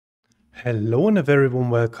Hello and a very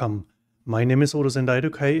warm welcome. My name is dort,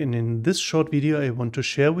 and in this short video I want to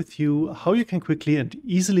share with you how you can quickly and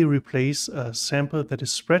easily replace a sample that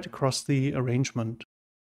is spread across the arrangement.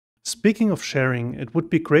 Speaking of sharing, it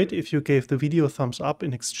would be great if you gave the video a thumbs up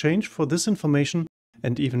in exchange for this information,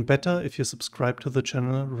 and even better if you subscribe to the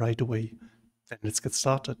channel right away. Then let's get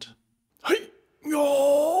started.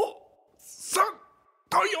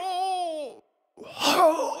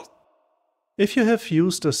 If you have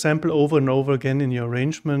used a sample over and over again in your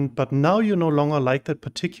arrangement, but now you no longer like that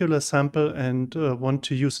particular sample and want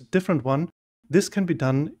to use a different one, this can be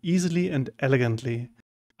done easily and elegantly.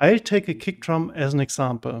 I'll take a kick drum as an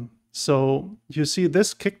example. So you see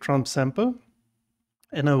this kick drum sample,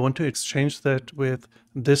 and I want to exchange that with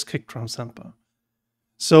this kick drum sample.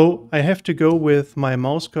 So I have to go with my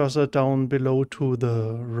mouse cursor down below to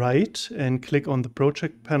the right and click on the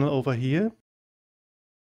project panel over here.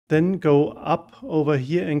 Then go up over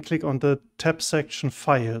here and click on the tab section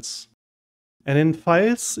Files. And in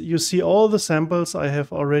Files, you see all the samples I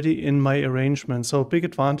have already in my arrangement. So a big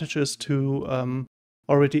advantage is to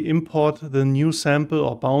already import the new sample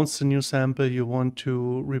or bounce the new sample you want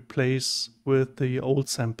to replace with the old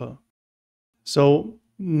sample. So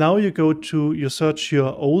now you search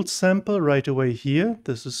your old sample right away here.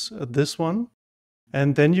 This is this one.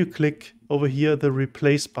 And then you click over here the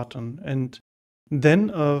Replace button. And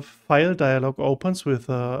then a file dialog opens with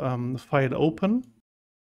a file open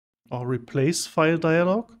or replace file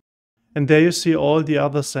dialog. And there you see all the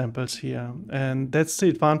other samples here. And that's the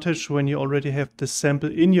advantage when you already have this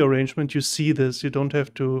sample in your arrangement. You see this. You don't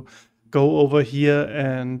have to go over here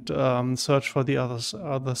and search for the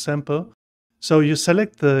other sample. So you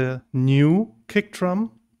select the new kick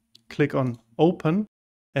drum, click on open,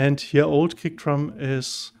 and your old kick drum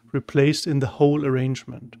is replaced in the whole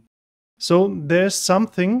arrangement. So there's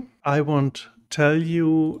something I want to tell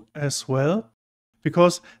you as well,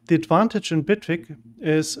 because the advantage in Bitwig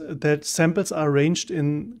is that samples are arranged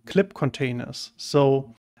in clip containers.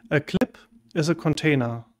 So a clip is a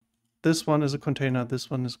container. This one is a container,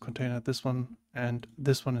 this one is a container, this one, and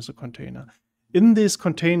this one is a container. In these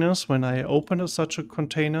containers, when I open such a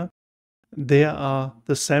container, there are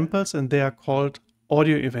the samples and they are called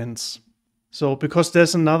audio events. So because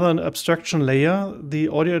there's another abstraction layer, the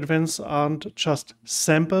audio events aren't just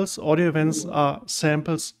samples. Audio events are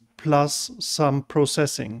samples plus some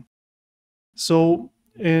processing. So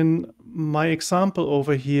in my example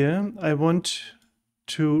over here, I want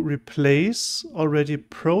to replace already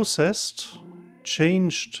processed,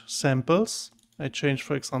 changed samples. I changed,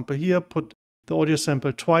 for example, here, put the audio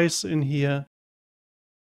sample twice in here.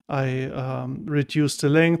 I reduced the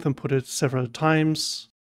length and put it several times.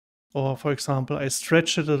 Or for example, I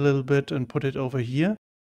stretch it a little bit and put it over here.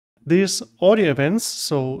 These audio events,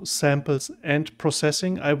 so samples and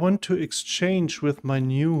processing, I want to exchange with my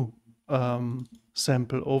new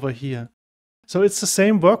sample over here. So it's the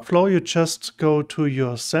same workflow. You just go to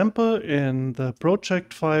your sample in the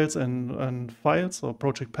project files and files or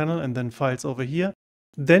project panel and then files over here.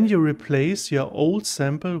 Then you replace your old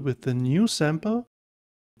sample with the new sample.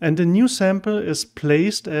 And the new sample is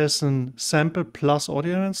placed as a sample plus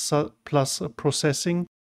audio events plus processing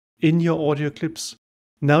in your audio clips.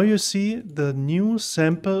 Now you see the new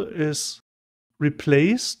sample is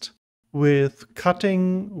replaced with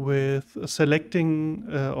cutting, with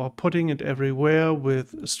selecting or putting it everywhere,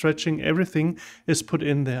 with stretching. Everything is put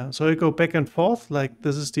in there. So I go back and forth, like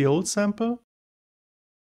this is the old sample.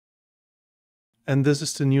 And this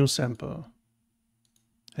is the new sample.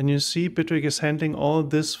 And you see Bitwig is handling all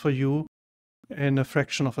this for you in a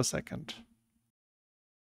fraction of a second.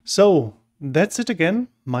 So that's it again.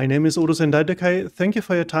 My name is dort. Thank you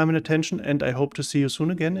for your time and attention, and I hope to see you soon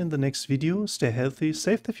again in the next video. Stay healthy,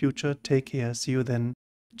 save the future, take care, see you then.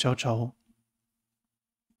 Ciao, ciao.